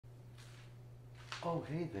Oh,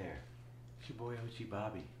 hey there. It's your boy OG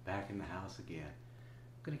Bobby, back in the house again.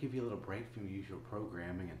 I'm gonna give you a little break from your usual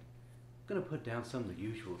programming and I'm gonna put down some of the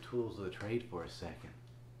usual tools of the trade for a second.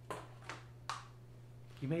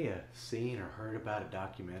 You may have seen or heard about a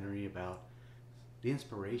documentary about the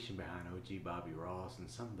inspiration behind OG Bobby Ross and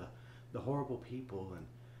some of the horrible people, and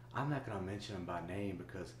I'm not gonna mention them by name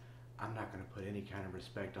because I'm not gonna put any kind of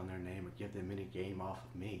respect on their name or give them any game off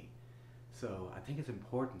of me. So I think it's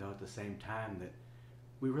important though at the same time that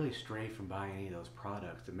we really stray from buying any of those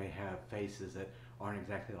products that may have faces that aren't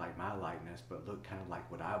exactly like my likeness but look kind of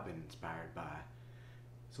like what I've been inspired by.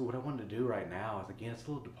 So what I wanted to do right now is, again, it's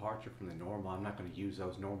a little departure from the normal. I'm not going to use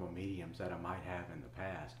those normal mediums that I might have in the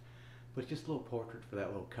past, but just a little portrait for that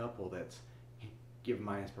little couple that's given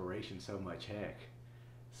my inspiration so much heck.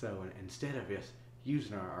 So instead of just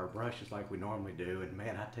using our brushes like we normally do, and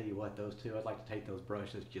man, I tell you what, those two, I'd like to take those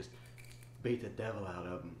brushes, just beat the devil out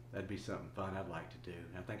of them. That'd be something fun I'd like to do.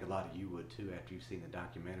 And I think a lot of you would too after you've seen the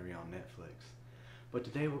documentary on Netflix. But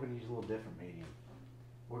today we're going to use a little different medium.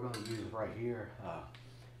 We're going to use right here.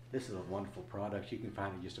 This is a wonderful product. You can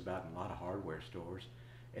find it just about in a lot of hardware stores.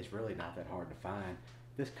 It's really not that hard to find.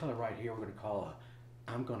 This color right here we're going to call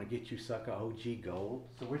a I'm Gonna Get You Sucker OG Gold.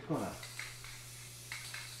 So we're gonna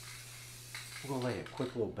lay a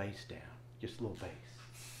quick little base down, just a little base.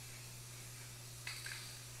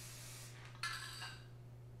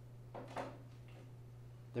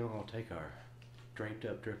 Then we're gonna take our draped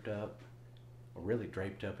up, dripped up, or really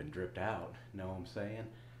draped up and dripped out. Know what I'm saying?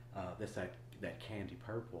 That candy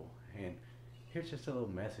purple, and here's just a little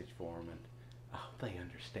message for them, and I hope they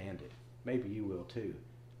understand it. Maybe you will too.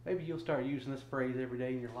 Maybe you'll start using this phrase every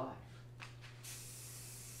day in your life.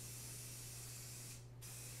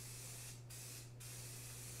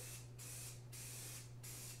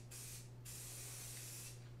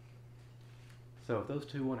 So if those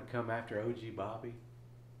two want to come after OG Bobby,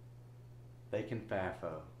 they can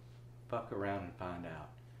FAFO. Fuck around and find out.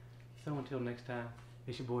 So until next time,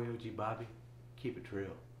 it's your boy OG Bobby. Keep it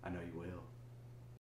real. I know you will.